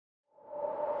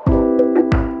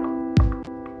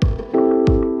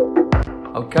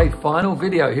Okay, final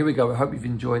video. Here we go. I hope you've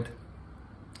enjoyed,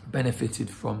 benefited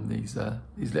from these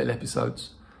little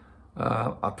episodes.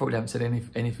 I probably haven't said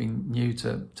anything new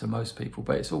to most people,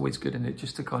 but it's always good, isn't it,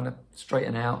 just to kind of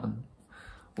straighten out and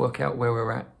work out where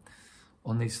we're at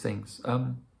on these things.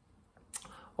 I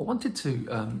wanted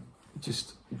to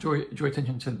just draw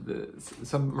attention to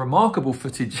some remarkable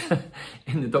footage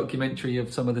in the documentary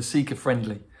of some of the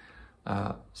seeker-friendly,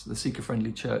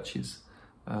 churches.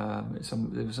 There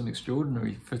was some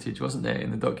extraordinary footage, wasn't there,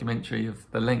 in the documentary, of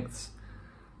the lengths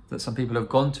that some people have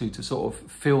gone to sort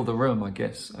of fill the room, I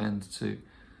guess, and to,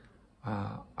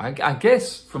 I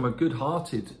guess, from a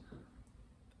good-hearted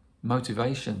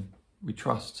motivation, we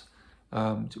trust,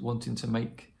 to wanting to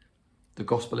make the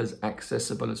gospel as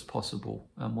accessible as possible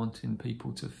and wanting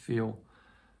people to feel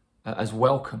as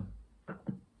welcome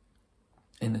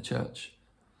in the church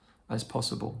as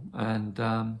possible.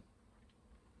 And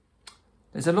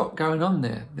there's a lot going on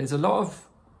there. There's a lot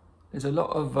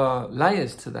of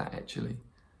layers to that, actually.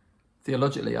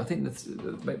 Theologically, I think that's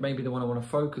maybe the one I want to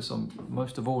focus on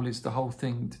most of all is the whole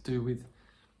thing to do with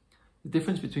the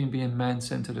difference between being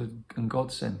man-centered and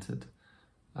God-centered.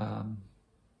 I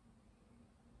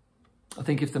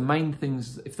think if the main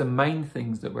things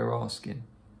that we're asking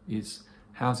is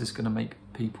how's this going to make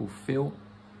people feel,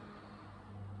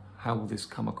 how will this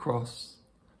come across,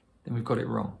 then we've got it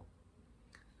wrong.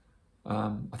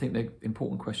 I think they're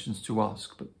important questions to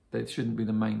ask, but they shouldn't be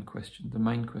the main question. The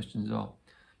main questions are,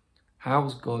 how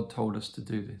has God told us to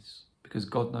do this? Because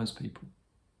God knows people.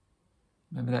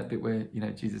 Remember that bit where,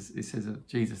 it says of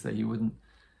Jesus that he wouldn't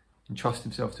entrust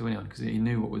himself to anyone because he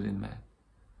knew what was in man.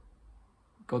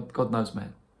 God knows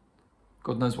man.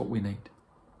 God knows what we need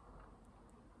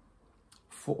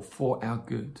for our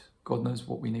good. God knows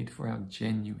what we need for our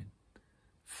genuine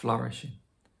flourishing.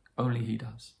 Only he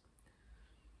does.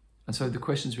 And so the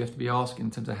questions we have to be asking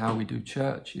in terms of how we do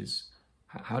church is,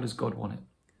 how does God want it?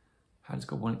 How does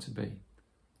God want it to be?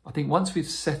 I think once we've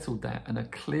settled that and are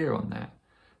clear on that,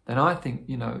 then I think,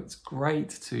 it's great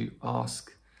to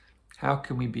ask, how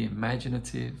can we be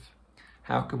imaginative?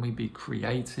 How can we be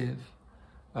creative?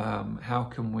 How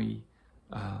can we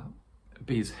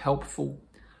be as helpful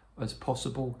as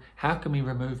possible? How can we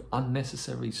remove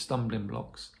unnecessary stumbling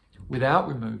blocks without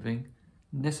removing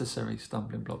necessary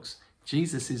stumbling blocks?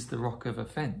 Jesus is the rock of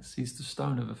offense. He's the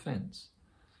stone of offense.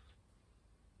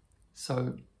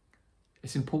 So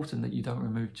it's important that you don't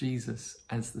remove Jesus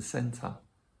as the center.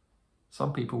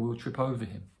 Some people will trip over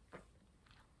him.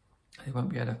 They won't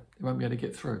be able to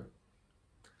get through.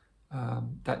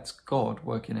 That's God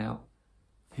working out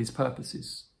his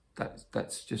purposes.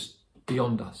 That's just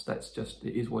beyond us. It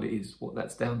is what it is. What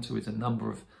that's down to is a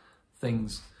number of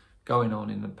things going on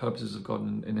in the purposes of God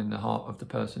and in the heart of the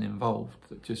person involved.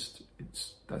 That's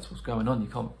what's going on. You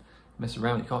can't mess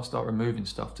around. You can't start removing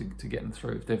stuff to get them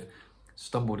through. If they've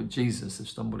stumbled at Jesus, they've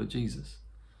stumbled at Jesus.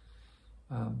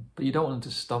 But you don't want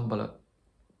them to stumble at,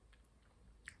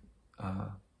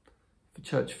 if the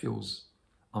church feels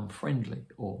unfriendly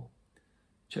or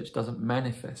church doesn't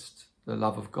manifest the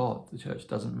love of God, the church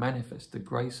doesn't manifest the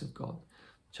grace of God,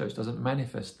 the church doesn't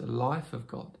manifest the life of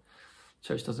God,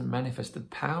 church doesn't manifest the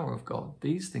power of God.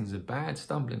 These things are bad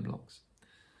stumbling blocks.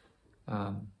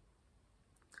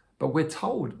 But we're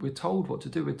told what to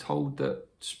do. We're told that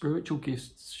spiritual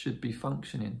gifts should be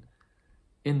functioning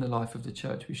in the life of the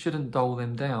church. We shouldn't dull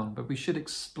them down, but we should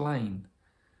explain.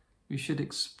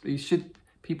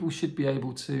 People should be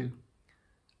able to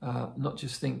not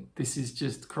just think this is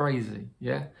just crazy.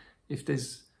 Yeah, if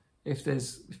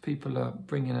people are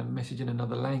bringing a message in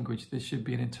another language, there should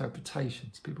be an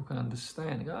interpretation so people can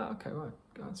understand. And go, okay, right,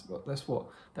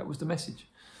 that was the message.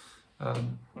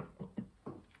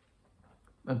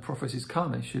 And prophecies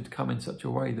come, they should come in such a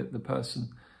way that the person,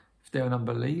 if they're an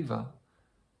unbeliever,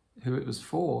 who it was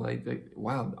for, that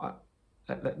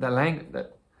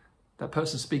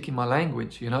person speaking my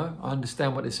language, I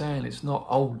understand what they're saying. It's not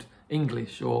old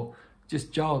English or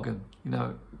just jargon,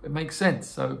 it makes sense.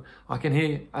 So I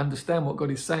can understand what God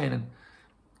is saying and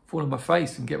fall on my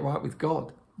face and get right with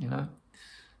God,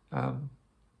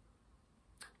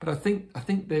 But I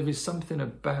think there is something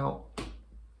about,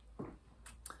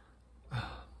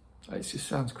 it just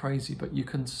sounds crazy, but you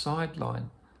can sideline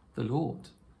the Lord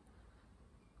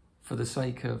for the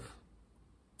sake of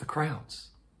the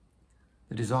crowds,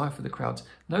 the desire for the crowds.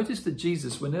 Notice that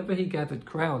Jesus, whenever he gathered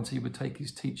crowds, he would take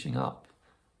his teaching up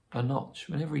a notch.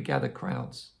 Whenever he gathered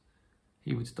crowds,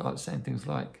 he would start saying things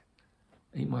like,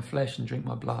 eat my flesh and drink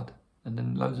my blood. And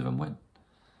then loads of them went.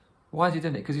 Why is he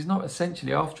doing it? Because he's not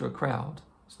essentially after a crowd.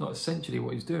 It's not essentially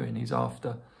what he's doing. He's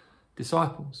after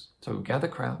disciples. So he'll gather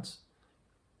crowds.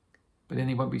 But then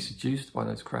he won't be seduced by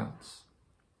those crowds.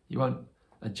 He won't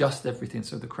adjust everything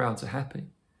so the crowds are happy.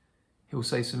 He'll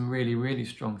say some really, really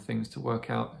strong things to work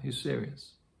out who's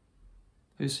serious.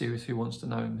 Who's serious, who wants to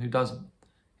know, and who doesn't.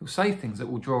 He'll say things that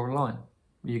will draw a line.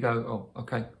 Where you go, oh,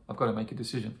 okay, I've got to make a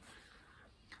decision.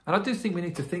 And I do think we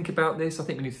need to think about this. I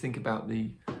think we need to think about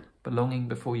the belonging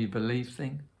before you believe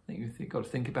thing. I think you've got to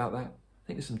think about that. I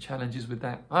think there's some challenges with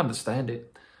that. I understand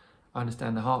it. I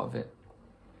understand the heart of it.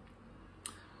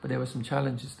 But there were some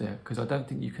challenges there, because I don't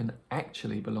think you can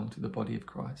actually belong to the body of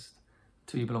Christ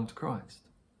until you belong to Christ.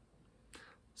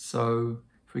 So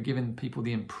if we're giving people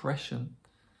the impression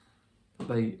that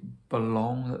they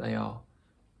belong, that they are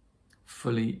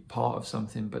fully part of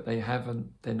something, but they're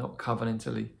not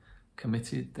covenantally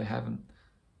committed, they haven't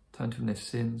turned from their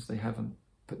sins, they haven't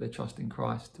put their trust in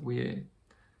Christ, we're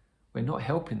not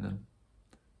helping them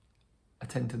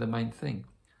attend to the main thing.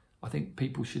 I think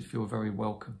people should feel very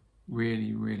welcome,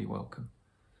 really, really welcome.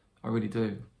 I really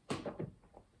do. But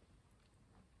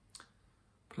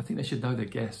I think they should know they're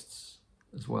guests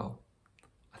as well.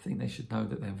 I think they should know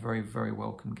that they're very, very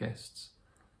welcome guests,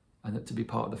 and that to be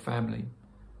part of the family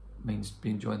means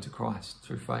being joined to Christ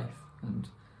through faith and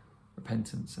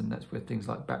repentance, and that's where things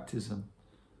like baptism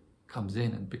comes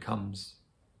in and becomes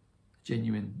a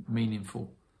genuine,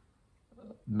 meaningful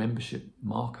membership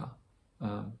marker.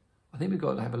 I think we've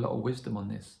got to have a lot of wisdom on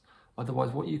this.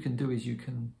 Otherwise, what you can do is you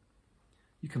can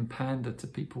pander to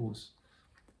people's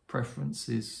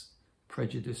preferences,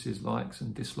 prejudices, likes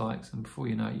and dislikes, and before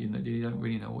you know it, you don't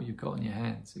really know what you've got in your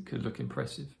hands. It could look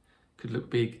impressive, could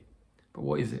look big, but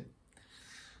what is it?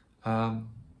 And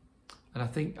I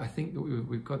think that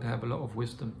we've got to have a lot of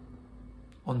wisdom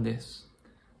on this,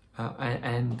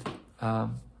 and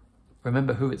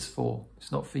remember who it's for.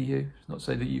 It's not for you. It's not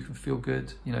so that you can feel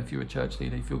good. You know, if you're a church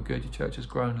leader, you feel good, your church has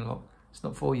grown a lot. It's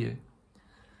not for you.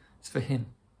 It's for him.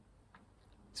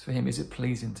 It's for him. Is it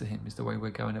pleasing to him? Is the way we're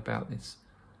going about this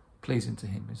pleasing to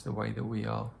him? Is the way that we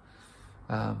are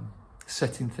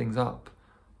setting things up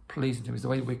pleasing to him? Is the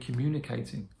way we're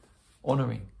communicating,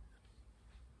 honouring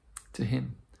to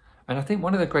him? And I think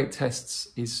one of the great tests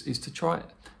is to try it.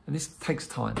 And this takes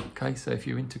time, okay? So if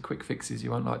you're into quick fixes,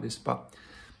 you won't like this. But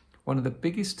one of the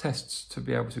biggest tests to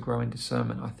be able to grow in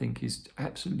discernment, I think, is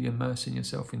absolutely immersing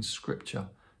yourself in Scripture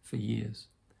for years.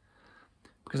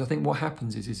 Because I think what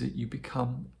happens is that you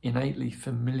become innately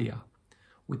familiar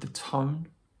with the tone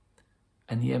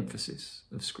and the emphasis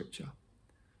of Scripture.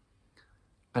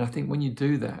 And I think when you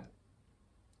do that,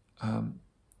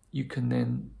 you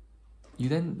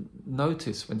then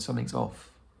notice when something's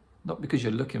off. Not because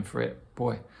you're looking for it.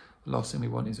 Boy, the last thing we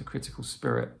want is a critical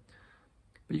spirit.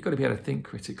 But you've got to be able to think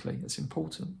critically. It's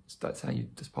important. That's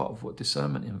part of what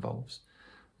discernment involves.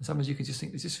 And sometimes you can just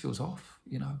think, this just feels off,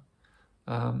 you know.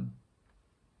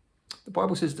 The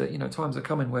Bible says that, you know, times are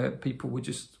coming where people will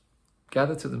just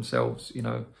gather to themselves, you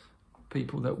know,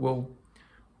 people that will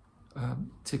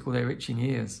tickle their itching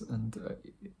ears, and,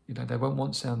 you know, they won't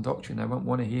want sound doctrine. They won't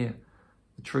want to hear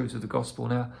the truths of the gospel.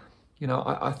 Now, you know,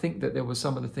 I think that there were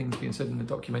some of the things being said in the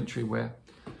documentary where,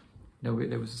 you know,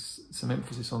 there was some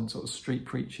emphasis on sort of street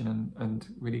preaching and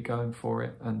really going for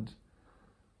it. And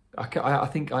I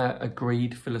think I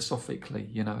agreed philosophically,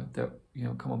 you know, that, you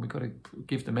know, come on, we've got to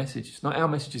give the message. It's not our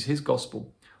message, it's his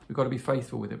gospel. We've got to be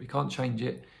faithful with it. We can't change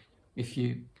it. If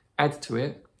you add to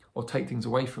it or take things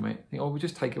away from it, think, oh, we'll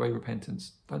just take away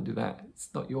repentance. Don't do that. It's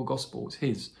not your gospel, it's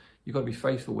his. You've got to be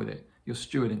faithful with it. You're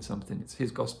stewarding something. It's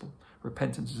his gospel.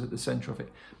 Repentance is at the centre of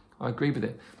it. I agree with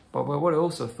it. But what I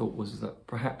also thought was that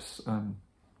perhaps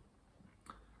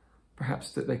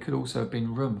that there could also have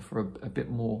been room for a bit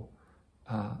more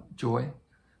joy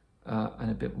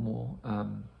and a bit more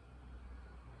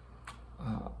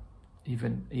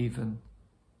even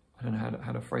I don't know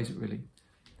how to phrase it really,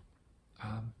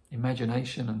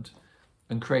 imagination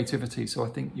and creativity. So I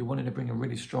think you wanted to bring a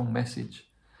really strong message,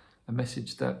 a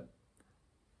message that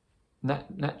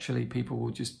naturally people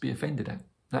will just be offended at.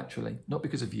 Naturally, not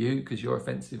because of you, because you're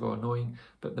offensive or annoying,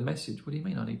 but the message. What do you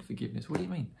mean I need forgiveness? What do you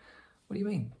mean? What do you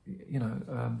mean? You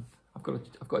know, I've got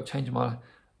to change my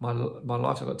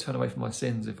life. I've got to turn away from my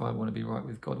sins if I want to be right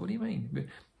with God. What do you mean?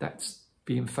 That's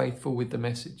being faithful with the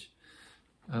message.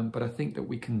 But I think that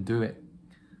we can do it.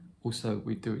 Also,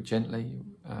 we do it gently,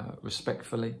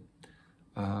 respectfully.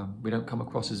 We don't come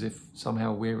across as if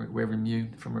somehow we're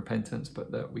immune from repentance, but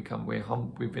that we've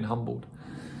been humbled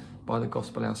by the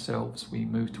gospel ourselves. We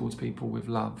move towards people with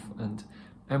love,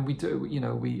 and we do, you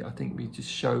know, I think we just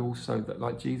show also that,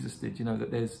 like Jesus did, you know,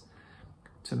 that there's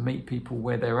to meet people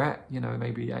where they're at, you know,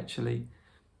 maybe actually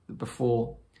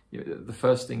before, you know, the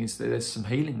first thing is that there's some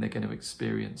healing they're going to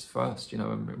experience first, you know,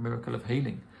 a miracle of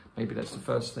healing. Maybe that's the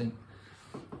first thing.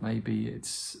 maybe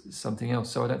it's something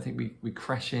else. So I don't think we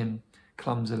crash in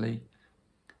clumsily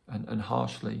and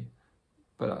harshly,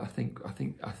 but I think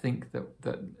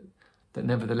that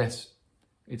nevertheless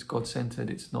it's God-centered,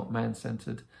 it's not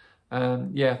man-centered.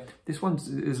 Yeah, this one's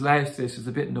as loud as this is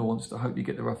a bit nuanced. I hope you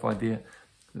get the rough idea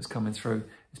that's coming through.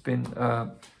 It's been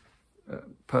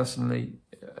personally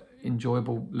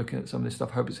enjoyable looking at some of this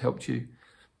stuff. Hope it's helped you.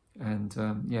 And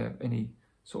yeah, any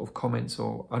sort of comments,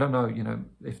 or I don't know, you know,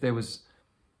 if there was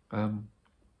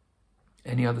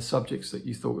any other subjects that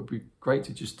you thought would be great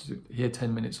to just hear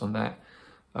 10 minutes on that,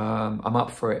 I'm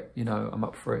up for it. You know, I'm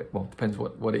up for it. Well, depends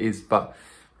what it is, but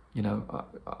you know,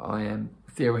 I am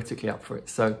theoretically up for it.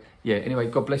 So yeah, anyway,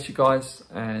 God bless you guys,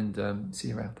 and see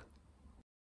you around.